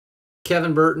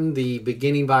Kevin Burton, the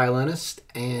beginning violinist,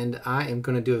 and I am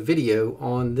going to do a video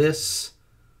on this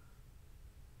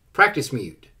practice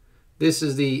mute. This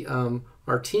is the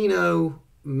Artino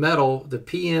metal, the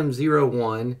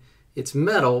PM-01. It's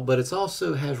metal, but it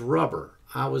also has rubber.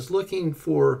 I was looking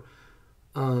for,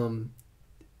 you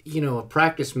know, a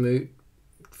practice mute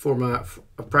for my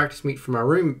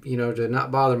room, you know, to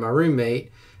not bother my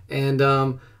roommate, and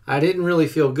I didn't really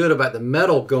feel good about the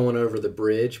metal going over the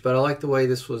bridge, but I like the way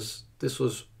it's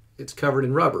covered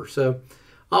in rubber. So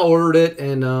I ordered it,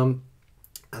 and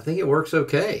I think it works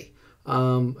okay.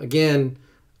 Again,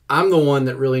 I'm the one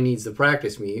that really needs the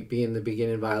practice mute, being the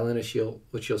beginning violinist,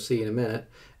 which you'll see in a minute.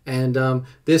 And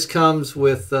this comes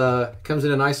with comes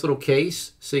in a nice little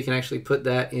case, so you can actually put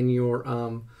that in your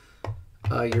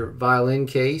violin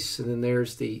case. And then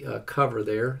there's the cover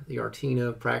there, the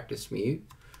Artino practice mute.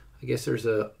 I guess I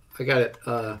got it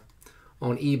on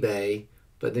eBay,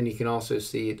 but then you can also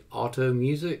see it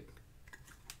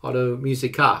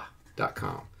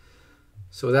automusica.com.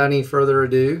 So without any further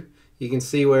ado, you can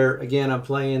see where, again, I'm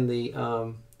playing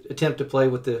the attempt to play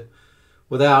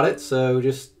without it. So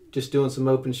just doing some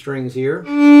open strings here.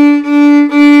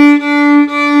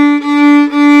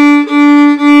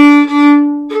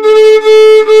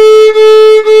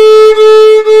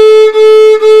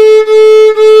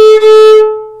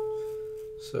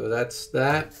 So that's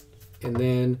that. And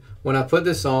then when I put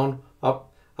this on, I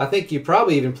think you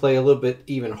probably even play a little bit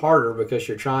even harder because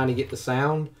you're trying to get the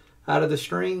sound out of the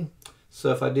string.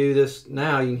 So if I do this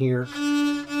now, you can hear.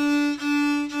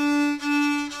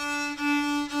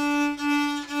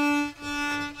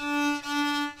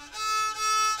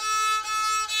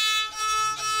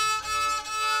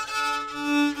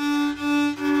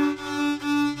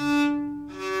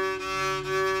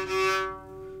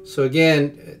 So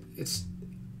again, it's,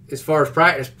 as far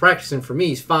as practicing for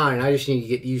me is fine. I just need to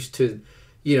get used to,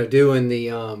 you know, doing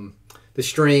the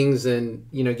strings and,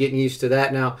 you know, getting used to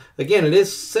that. Now, again, it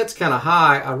is sets kind of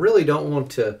high. I really don't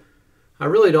want to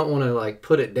like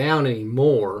put it down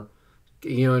anymore,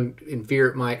 you know, in fear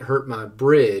it might hurt my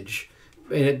bridge.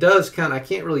 And it does kind of, I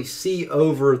can't really see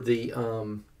over the,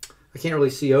 I can't really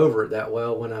see over it that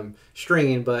well when I'm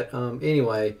stringing. But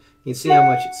anyway, you can see how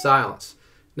much it's silenced.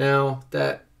 Now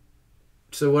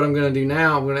so what I'm going to do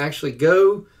now, I'm going to actually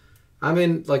go, I'm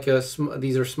in like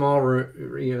these are small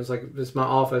room, you know, it's like this is my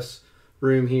office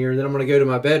room here. Then I'm going to go to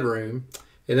my bedroom,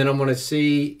 and then I'm going to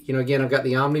see, you know, again, I've got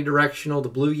the omnidirectional, the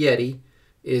Blue Yeti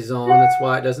is on. That's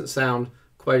why it doesn't sound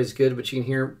quite as good, but you can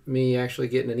hear me actually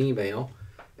getting an email.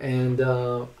 And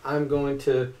I'm going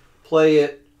to play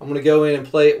it. I'm going to go in and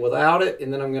play it without it,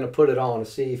 and then I'm going to put it on to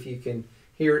see if you can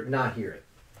hear it, not hear it.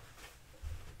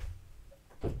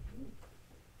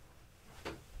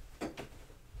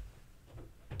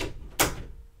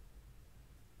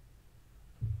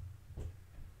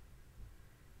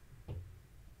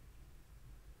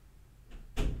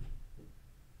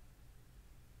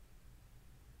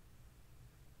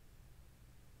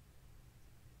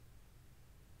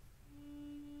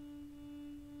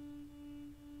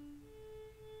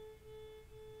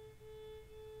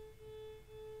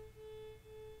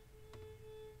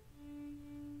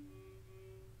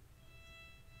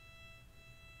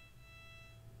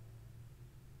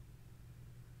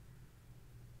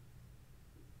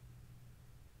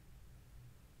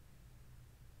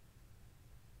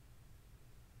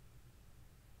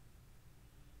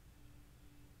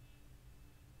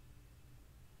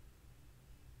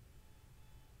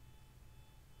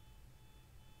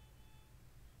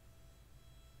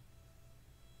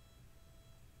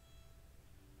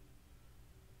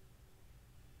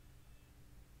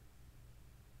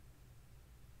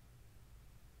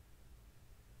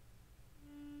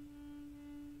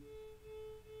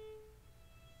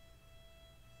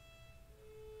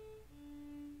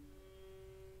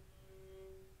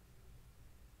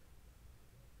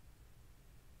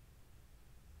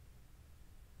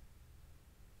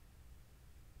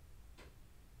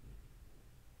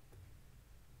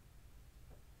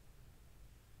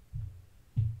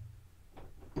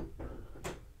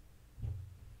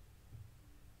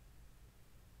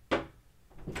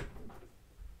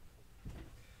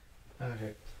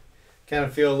 Okay. Kind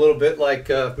of feel a little bit like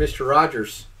Mr.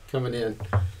 Rogers coming in.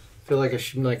 Feel like I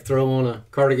should like throw on a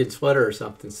cardigan sweater or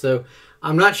something. So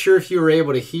I'm not sure if you were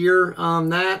able to hear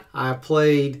that. I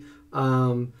played,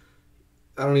 I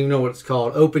don't even know what it's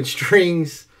called, open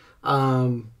strings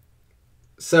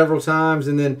several times.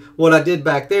 And then what I did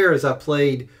back there is I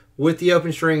played with the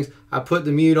open strings, I put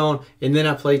the mute on, and then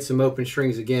I played some open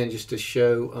strings again just to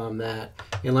show that.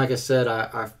 And like I said,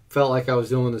 I felt like I was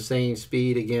doing the same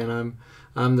speed again.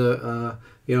 I'm the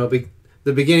you know,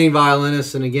 the beginning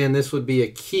violinist, and again, this would be a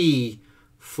key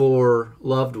for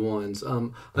loved ones.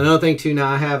 Another thing too, now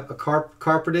I have a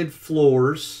carpeted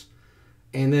floors,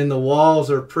 and then the walls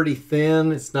are pretty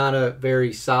thin. It's not a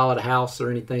very solid house or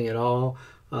anything at all.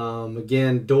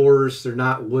 Again, doors, they're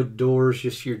not wood doors,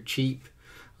 just your cheap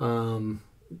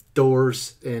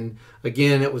doors. And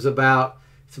again, it's about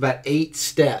 8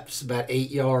 steps, about 8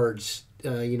 yards,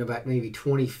 about maybe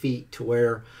 20 feet to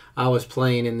where I was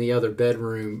playing in the other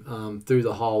bedroom through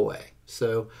the hallway.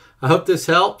 So I hope this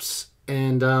helps.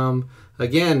 And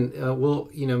again, we'll,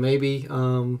 maybe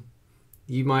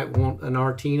you might want an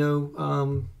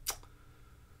Artino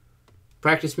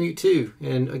practice mute too.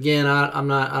 And again,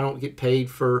 I don't get paid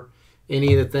for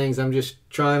any of the things. I'm just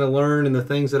trying to learn, and the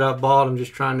things that I've bought, I'm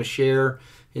just trying to share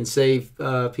and save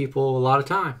people a lot of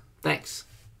time. Thanks.